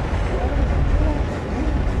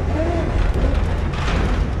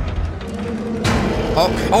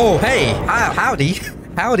 Oh, hey. Howdy.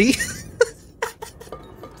 Howdy.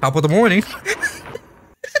 Top of the morning.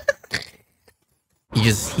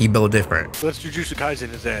 He built different. Let's Jujutsu Kaisen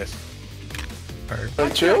his ass. Hey,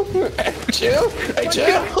 chill. Hey, chill. Hey,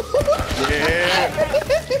 chill. Yeah.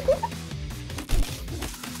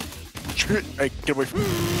 Hey, get away from me.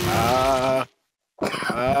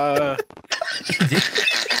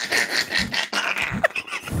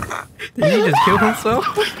 Did he just kill himself?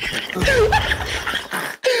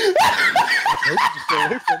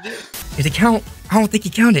 Did it count? I don't think he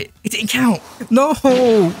counted. It didn't count. No.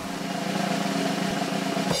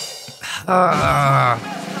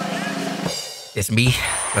 It's me.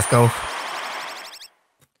 Let's go.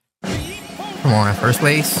 Come on, first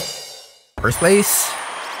place. First place.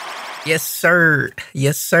 Yes, sir.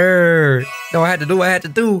 Yes, sir. No, I had to do what I had to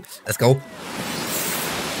do. Let's go.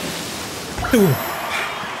 Ooh.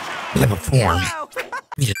 Level form.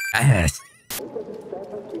 Beat his ass.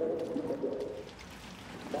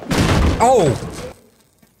 Oh.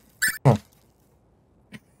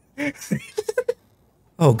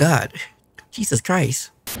 Oh, God. Jesus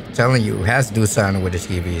Christ. I'm telling you, it has to do something with the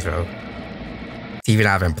TVs, bro. TV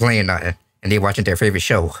not even playing nothing, and they watching their favorite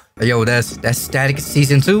show. Hey, yo, that's Static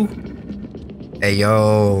Season 2? Hey,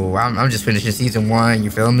 yo, I'm just finishing Season 1,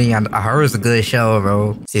 you feel me? I heard it's a good show,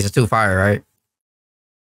 bro. Season 2 fire, right?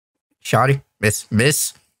 Shawty? Miss?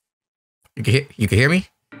 You can hear me?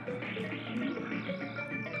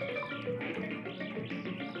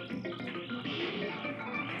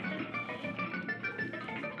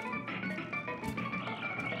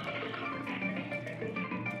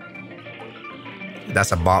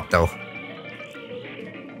 That's a bop, though.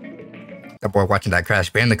 That boy watching that Crash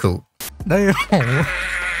Bandicoot. Damn.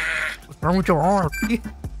 What's wrong with your arm?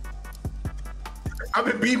 I've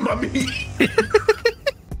been beating my meat. It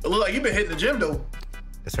look like you been hitting the gym though.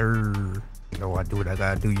 Yes, sir. You know I do what I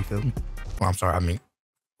gotta do, you feel me? Well, I'm sorry, I mean.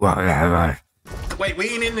 Well, yeah. Wait, we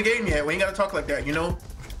ain't in the game yet. We ain't gotta talk like that, you know?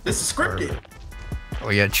 This is scripted. Oh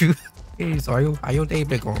yeah, true. Hey, so how your day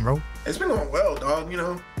been going, bro? It's been going well, dog, you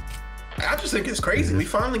know. I just think it's crazy. We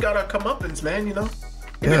finally got our comeuppance, man, you know?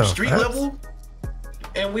 We're at street level,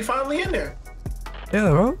 and we finally in there. Yeah,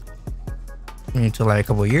 bro. Until like a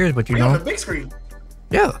couple of years, but you we know. on the big screen.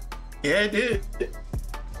 Yeah. Yeah, it did.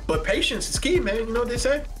 But patience is key, man. You know what they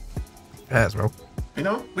say? Yes, bro. You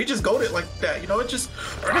know, we just goaded like that. You know, it just.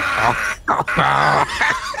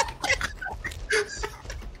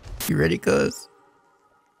 You ready, cuz?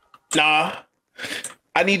 Nah.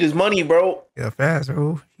 I need this money, bro. Yeah, fast,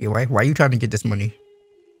 bro. Yeah, why you trying to get this money?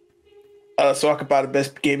 So I can buy the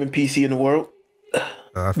best gaming PC in the world.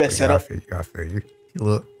 Best setup. I feel you. You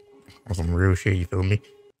look on some real shit, you feel me?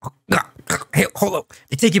 Hey, hold up.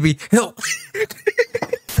 They're taking me. Help.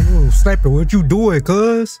 Oh, Sniper, what you doing,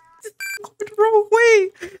 cuz? The wrong way.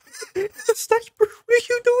 Sniper, what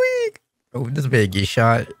you doing? Oh, this man get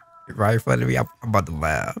shot right in front of me. I'm about to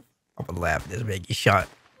laugh. I'm about to laugh. This man get shot.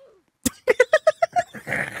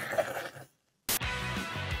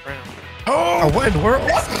 Oh, what in the world?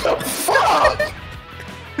 What the fuck?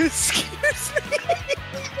 Excuse me.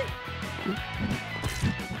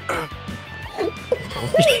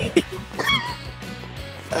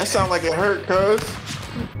 That sound like it hurt, cuz.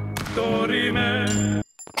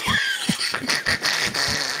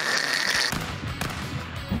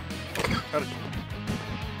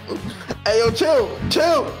 Hey, yo, chill.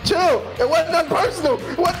 It wasn't that personal.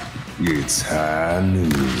 What? It's high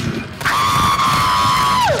noon.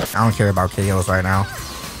 I don't care about KOs right now.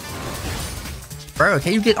 Bro,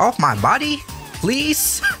 can you get off my body?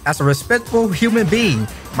 Please? As a respectful human being,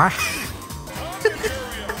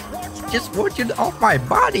 just want you off my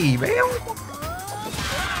body, man.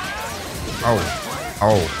 Oh.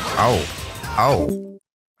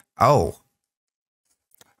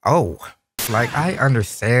 Like, I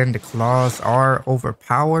understand the claws are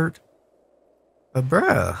overpowered, but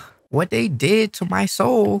bruh, what they did to my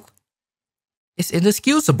soul is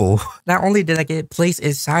inexcusable. Not only did I get placed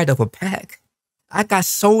inside of a pack, I got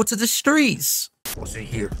sold to the streets. What's in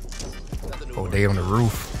here? Oh, they on the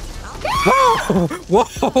roof.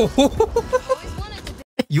 Whoa!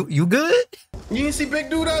 You good? You didn't see big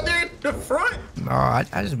dude out there in the front? No, I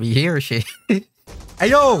just be hearing shit. Hey,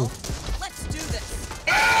 yo! Let's do this.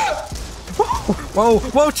 Ah!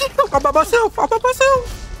 Whoa, chill. I'm by myself.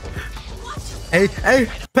 Hey,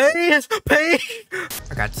 pain.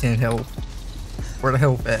 I got 10 health. Where the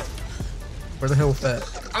health at?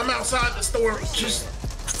 I'm outside the store. Just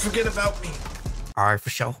forget about me. All right, for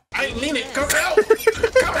sure. I didn't mean it. Come out.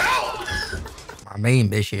 My main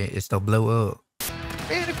mission is to blow up.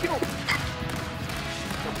 Man, if you don't...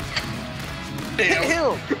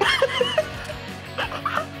 Damn.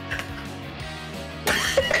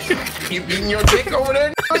 You beating your dick over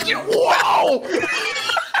there? Whoa!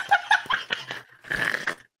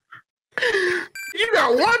 You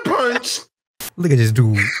got one punch. Look at this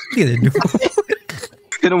dude. Hit him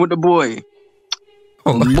with the boy.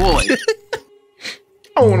 Oh, boy.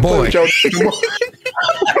 I want to play with y'all.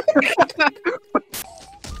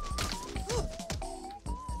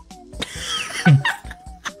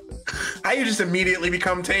 How you just immediately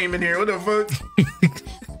become tame in here? What the fuck?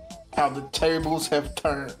 How the tables have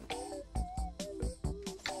turned.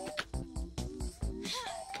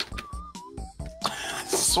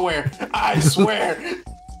 I swear.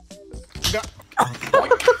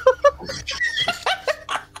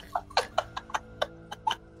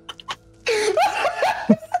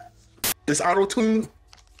 This auto-tune?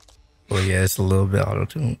 Oh yeah, it's a little bit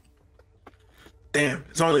auto-tune. Damn,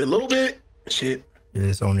 it's only a little bit? Shit. Yeah,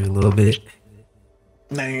 it's only a little bit.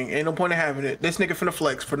 Nah, ain't no point in having it. This nigga finna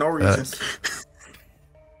flex for no reason.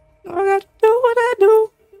 I gotta do what I do.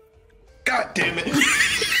 God damn it.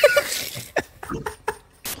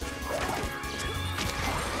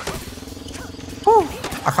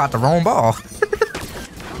 I caught the wrong ball.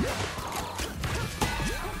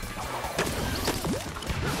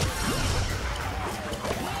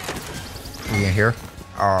 We in here?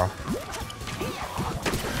 Oh.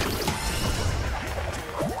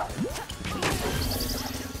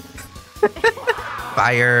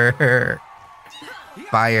 Fire.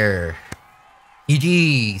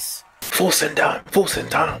 GG's. Full send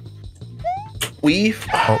time. Weave.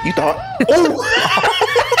 Oh. You thought. Oh!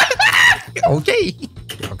 Okay.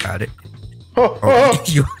 I got it.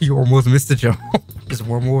 You almost missed the jump. Just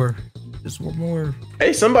one more. Just one more.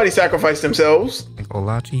 Hey, somebody sacrificed themselves. I ain't gonna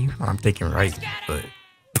lie to you. I'm thinking right, but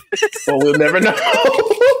well, we'll never know.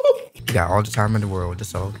 You got all the time in the world.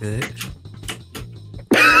 It's all good.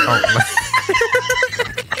 Oh.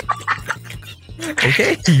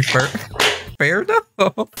 Okay, fair enough.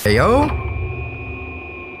 Hey, yo.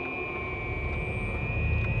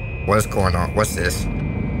 What's going on? What's this?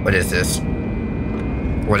 What is this?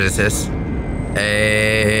 What is this?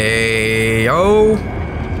 Hey, yo.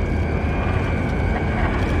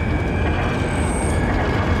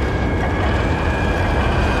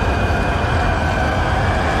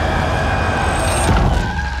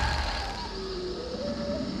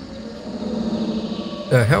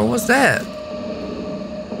 The hell was that?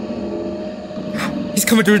 He's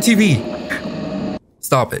coming through the TV.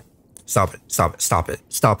 Stop it. Stop it. Stop it. Stop it.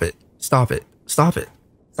 Stop it. Stop it. Stop it.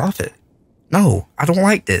 Stop it. No, I don't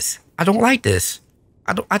like this. I don't like this.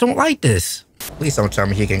 I don't like this. Please don't tell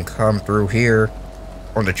me he can come through here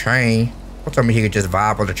on the train. Don't tell me he can just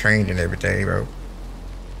vibe on the train and everything, bro.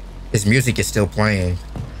 His music is still playing.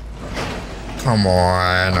 Come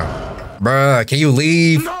on. Bruh, can you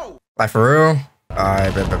leave? No. Like for real?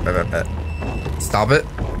 Alright, bet. Stop it.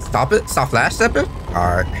 Stop it. Stop flash stepping.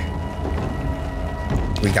 Alright.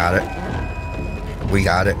 We got it. We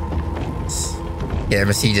got it. Can't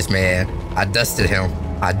even see this man. I dusted him.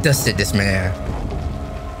 I dusted this man.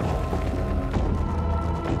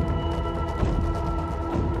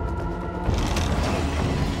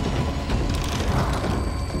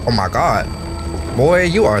 Oh my god. Boy,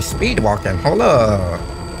 you are speed walking. Hold up.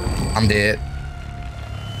 I'm dead.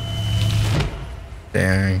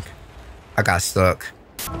 Dang. I got stuck.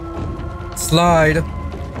 Slide.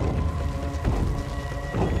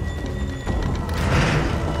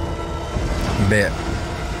 Bet.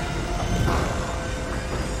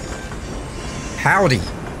 Howdy.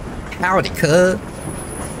 Howdy, cuz.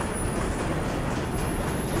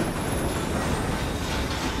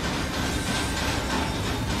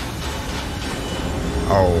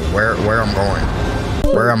 Oh, where I'm going?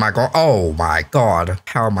 Where am I going? Oh my god.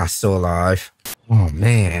 How am I still alive? Oh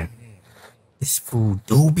man. This fool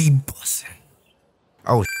do be bussin'.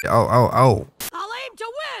 Oh, oh. I'll aim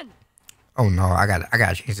to win. Oh no, I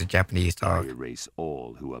gotta change the Japanese talk. I erase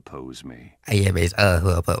all who oppose me. I erase who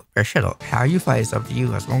oppose. Shut up. How you fight is up to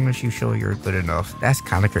you as long as you show you're good enough. That's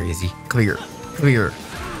kind of crazy. Clear.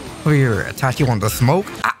 Itachi want the smoke?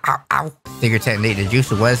 Ow. Figure technique the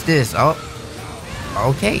juice. What's this? Oh.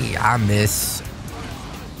 Okay, I miss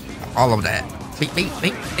all of that. Beat.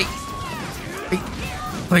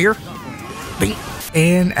 Clear. Beat.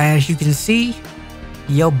 And as you can see,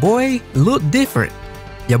 your boy look different.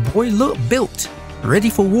 Your boy look built. Ready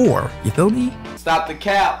for war. You feel me? Stop the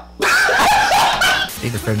cap. They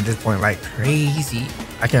defended this point like crazy.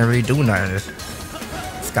 I can't really do nothing.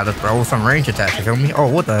 Just gotta throw some range attacks. You feel me? Oh,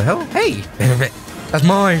 what the hell? Hey, that's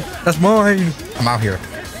mine. I'm out here.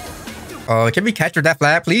 Can we capture that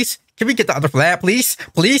flag, please? Can we get the other flag, please?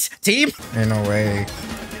 Please, team? Ain't no way.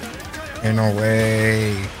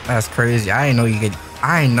 That's crazy. I know you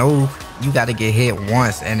gotta get hit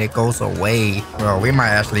once and it goes away. Bro, we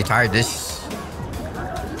might actually tie this.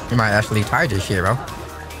 Shit, bro.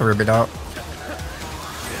 Rip it out.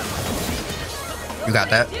 You got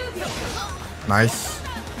that. Nice.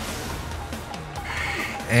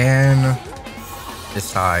 And this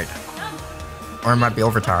side. Or it might be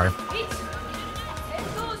overtime.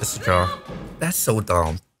 This is a draw. That's so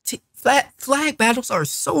dumb. Flag battles are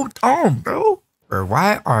so dumb, bro. Or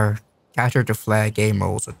why are capture the flag game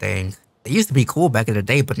modes a thing? They used to be cool back in the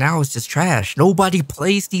day, but now it's just trash. Nobody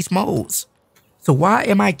plays these modes. So why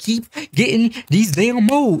am I keep getting these damn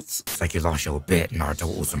modes? It's like you lost your bet,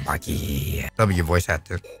 Naruto Uzumaki. W voice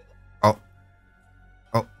actor. Oh.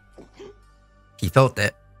 He felt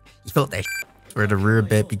that. Where the rear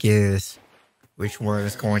bet begins. Which one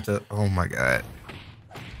is going to... Oh my god.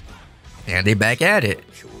 And they back at it.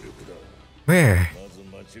 Where?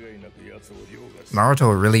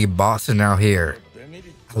 Naruto really bossing out here.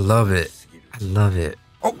 I love it.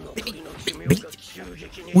 Oh,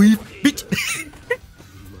 we bitch.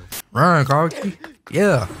 Run, Kagi.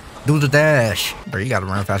 Yeah, do the dash. Bro, you gotta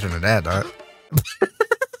run faster than that, dog.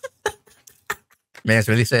 Man's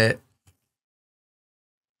really sad.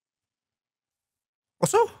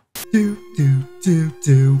 What's up? Do.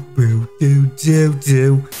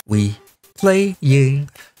 We playing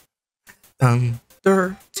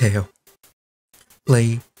Undertale.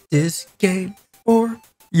 Play this game or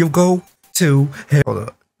you go to hell. Hold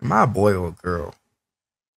up. Am I a boy or a girl?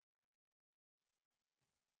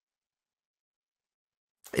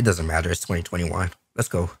 It doesn't matter. It's 2021. Let's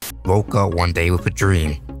go. Woke up one day with a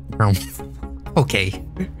dream. Okay.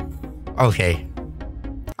 Okay.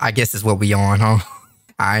 I guess it's what we on, huh?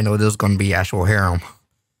 I know this is gonna be actual harem.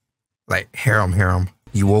 Like harem.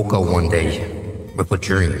 You woke up one day with a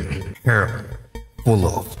dream. Harem full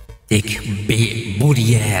of thick, big,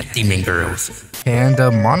 booty-ass demon girls.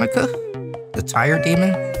 Panda Monica? The tire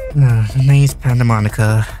demon? Her name's Panda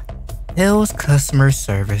Monica. Hell's customer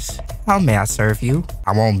service. How may I serve you?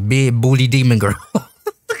 I want big booty demon girl.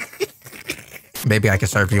 Maybe I can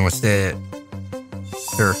serve you instead.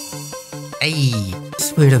 Sure. Hey,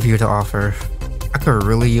 sweet of you to offer. I could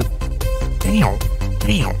really... Damn.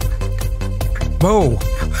 Whoa.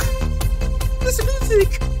 This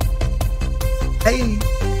music. Hey.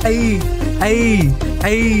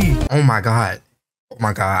 Oh my god.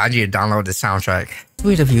 I need to download the soundtrack.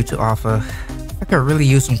 Sweet of you to offer. I could really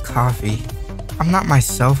use some coffee. I'm not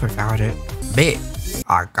myself without it. Bet.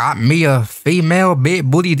 I got me a female big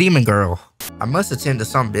booty demon girl. I must attend to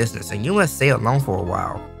some business and you must stay alone for a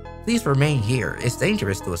while. Please remain here. It's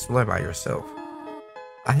dangerous to explore by yourself.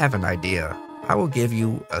 I have an idea. I will give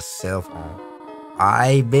you a cell phone.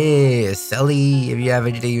 I bet. Sally, if you have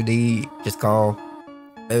anything you need, just call.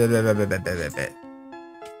 Bet.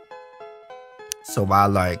 So I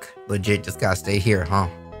like legit just gotta stay here, huh?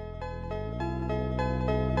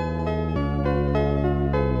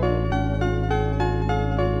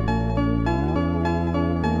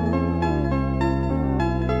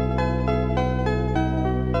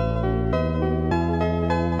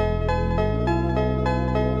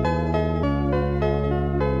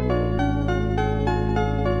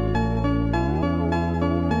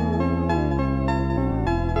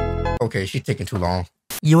 Okay, she's taking too long.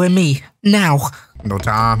 You and me, now. No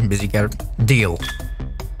time, busy, got a deal.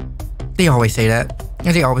 They always say that,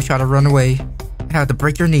 and they always try to run away. I have to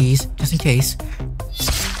break your knees, just in case.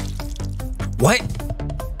 What?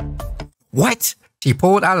 She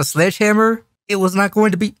pulled out a sledgehammer? It was not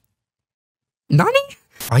going to be... Nani?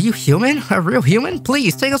 Are you human? A real human?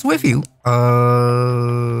 Please, take us with you.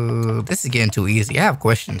 This is getting too easy. I have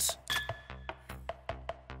questions.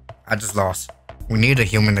 I just lost. We need a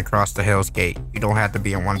human to cross the Hell's Gate. You don't have to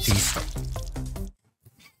be in one piece.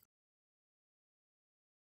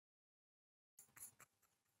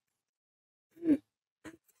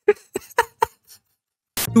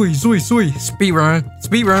 Sweet. Speedrun.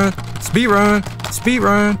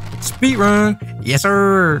 Yes,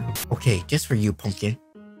 sir. Okay, just for you, Pumpkin.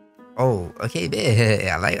 Oh, okay,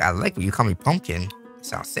 I like when you call me Pumpkin. It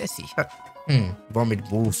sounds sexy. Want me to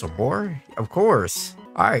move some more? Of course.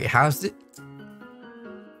 All right, how's it?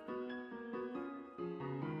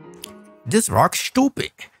 This rock's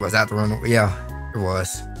stupid. Was that the run? Yeah, it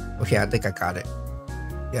was. Okay, I think I got it.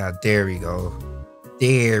 Yeah, there we go.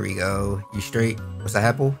 You straight? Was that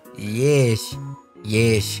apple? Yes.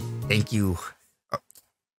 Thank you.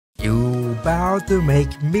 You about to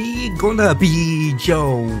make me gonna be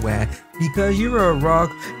Joe. Because you're a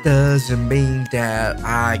rock doesn't mean that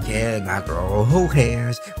I cannot throw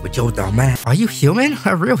hands with your dumb ass. Are you human?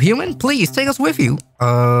 A real human? Please take us with you.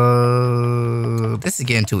 This is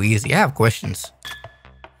getting too easy. I have questions.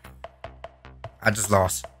 I just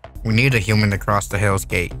lost. We need a human to cross the Hell's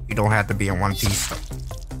Gate. You don't have to be in one piece.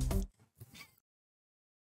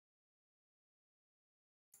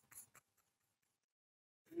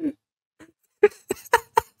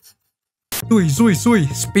 Sweet.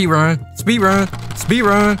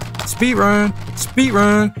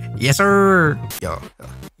 Speedrun. Yes, sir.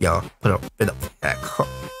 Yo, pull up in the pack.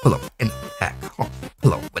 Pull up in the pack.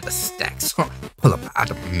 Pull up with the stacks. Pull up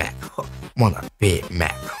out of the Mac. Want a Big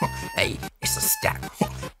Mac. Hey, it's a stack.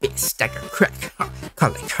 Big stack of crack.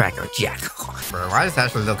 Call it Cracker Jack. Bro, why does that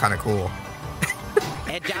actually look kind of cool?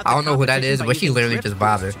 I don't know who that is, but she literally just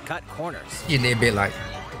bothered. Cut corners. She did a bit like...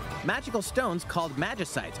 Magical stones called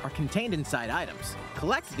magicites are contained inside items.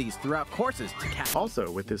 Collect these throughout courses to catch.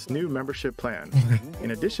 Also, with this new membership plan,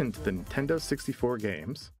 in addition to the Nintendo 64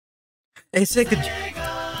 games... I'm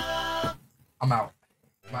out.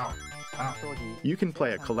 You can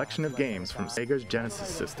play a collection of games from Sega's Genesis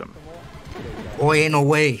system. Boy, ain't no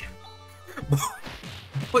way.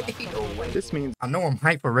 This means... I know I'm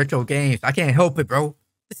hyped for retro games. I can't help it, bro.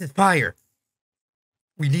 This is fire.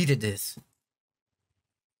 We needed this.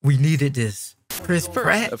 Chris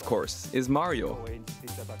Pratt, of course, is Mario,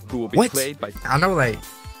 who will be what? played by... I know, like,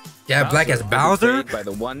 yeah, Black as Bowser? By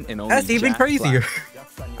the one and only That's even Jack crazier.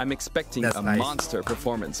 Black. I'm expecting a monster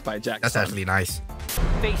performance by Jack. That's actually nice.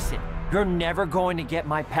 Face it, you're never going to get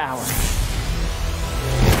my power.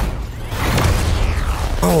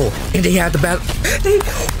 Oh, and they had the battle.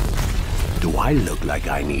 Do I look like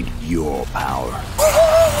I need your power?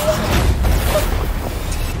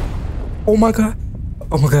 Oh my god.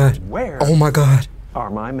 Where? Oh my god. are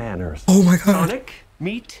my manners. Oh my god. Sonic,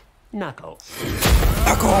 meet Knuckles.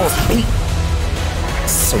 Knuckles, meet.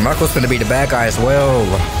 So Knuckles gonna be the bad guy as well.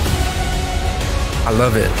 I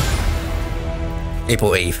love it.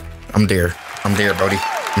 April 8th. I'm there. I'm there, Brody.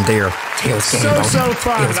 I'm there. Tails game, So Brody.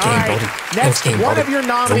 fun. Tails All game, right. Brody. Next, Tails game, one Brody. of your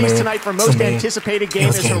nominees Zoom in. tonight for most Zoom in. anticipated game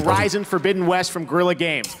Tails is game, Brody. Horizon Forbidden West from Guerrilla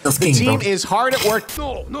Games. Tails The game, team Brody. is hard at work.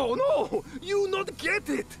 No. You not get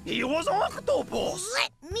it. He was octopus.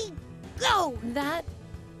 Let me go. That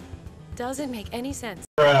doesn't make any sense.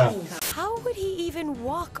 How would he even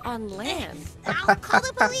walk on land? I'll call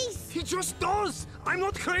the police. He just does. I'm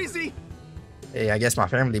not crazy. Hey, I guess my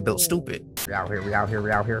family built stupid. We out here, we out here, we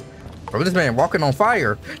out here. Bro, this man walking on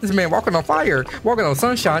fire. This man walking on fire. Walking on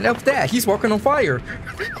sunshine. F that. He's walking on fire.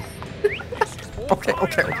 Okay.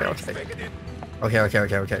 Okay.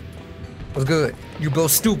 What's good? You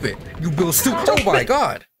built stupid. You built stupid. Oh my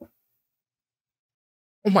god.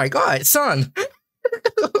 Oh my god, son.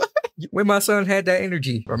 When my son had that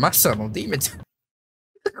energy. Or my son on demons.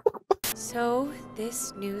 So,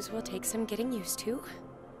 this news will take some getting used to.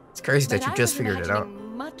 It's crazy that But you I just was figured it out.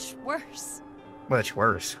 imagining much worse. Much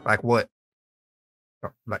worse. Like what?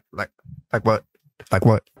 Like what? Like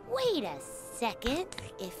what? Wait a second.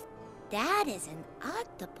 If that is an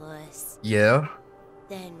octopus, Yeah.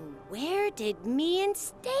 then where did me and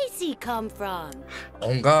Stacy come from?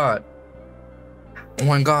 Oh God. Oh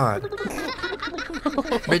my God.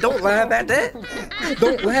 Man, don't laugh at that.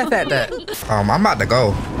 Don't laugh at that. I'm about to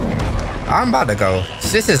go. I'm about to go.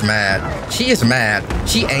 Sis is mad. She is mad.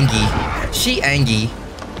 She angry. She angry.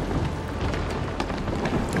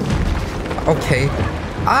 Okay.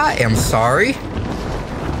 I am sorry.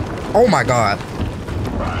 Oh my god.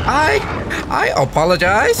 I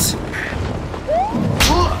apologize.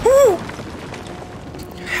 Woo.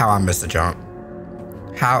 How I missed the jump.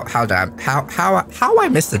 How I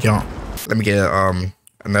missed the jump. Let me get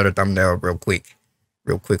another thumbnail real quick.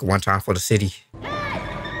 Real quick, one time for the city.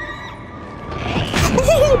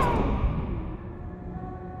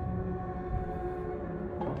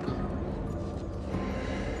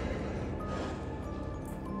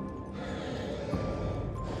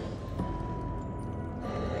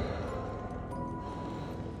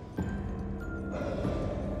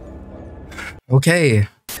 Okay,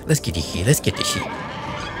 let's get this shit. Let's get this shit.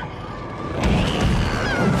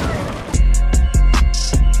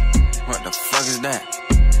 What the fuck is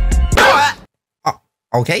that?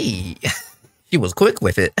 Okay, she was quick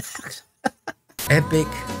with it. Epic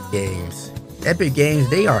Games. Epic Games,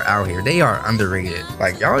 they are out here. They are underrated.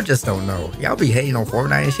 Like, y'all just don't know. Y'all be hating on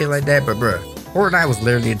Fortnite and shit like that, but bruh, Fortnite was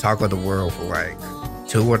literally the talk of the world for like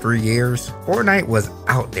 2 or 3 years. Fortnite was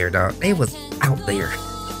out there, dog. They was out there.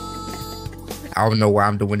 I don't know why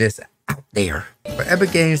I'm doing this out there. But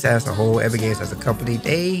Epic Games as a whole, Epic Games as a company,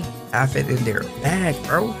 they have it in their bag,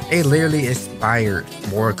 bro. They literally inspired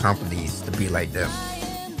more companies to be like them.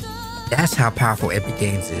 That's how powerful Epic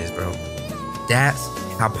Games is, bro. That's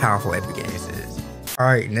how powerful Epic Games is. All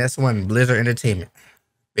right, next one, Blizzard Entertainment.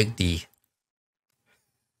 Big D.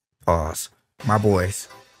 Pause. My boys.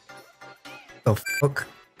 The fuck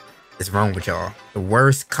is wrong with y'all? The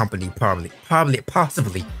worst company, possibly.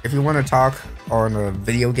 If you want to talk on a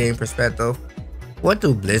video game perspective, what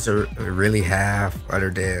do Blizzard really have other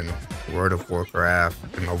than World of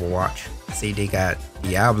Warcraft and Overwatch? See, they got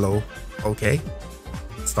Diablo, okay.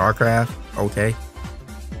 StarCraft, okay.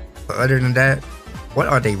 But other than that, what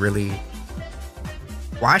are they really?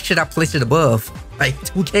 Why should I place it above like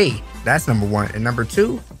 2K? That's number one. And number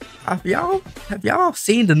two, have y'all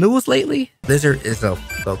seen the news lately? Blizzard is a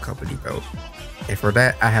company, bro. And for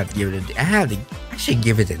that, I have to give it I should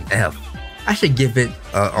give it an F. I should give it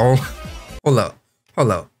hold up.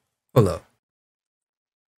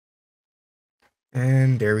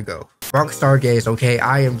 And there we go. Rockstar Games, okay.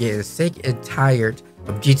 I am getting sick and tired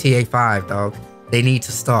of GTA 5, dog. They need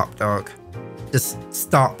to stop, dog. Just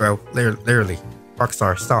stop, bro. Literally.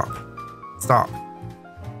 Rockstar, stop.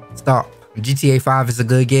 GTA 5 is a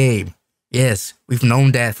good game. Yes, we've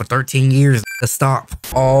known that for 13 years. Let's stop.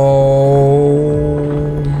 Oh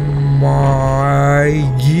my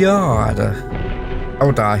god. I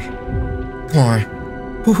will die. Come on.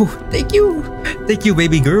 Ooh, thank you. Thank you,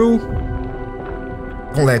 baby girl.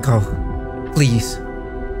 Don't let go. Please.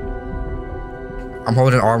 I'm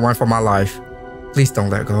holding R1 for my life. Please don't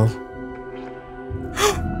let go.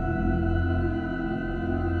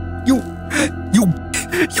 You.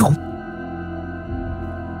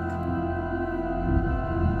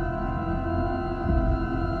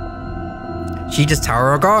 She just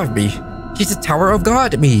Tower of God me. She's just Tower of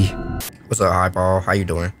God me. What's up, Eyeball? How you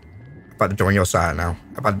doing? I'm about to join your side now.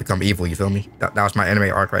 I'm about to become evil, you feel me? That was my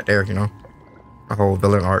anime arc right there, you know? my whole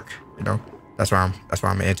villain arc. You know, that's why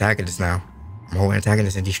I'm an antagonist now. I'm a whole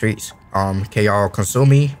antagonist in these streets. Can y'all consume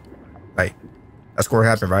me? Like, that's what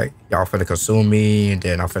happened, right? Y'all finna consume me, and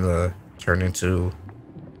then I'm finna turn into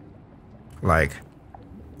like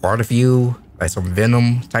part of you, like some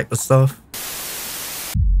venom type of stuff.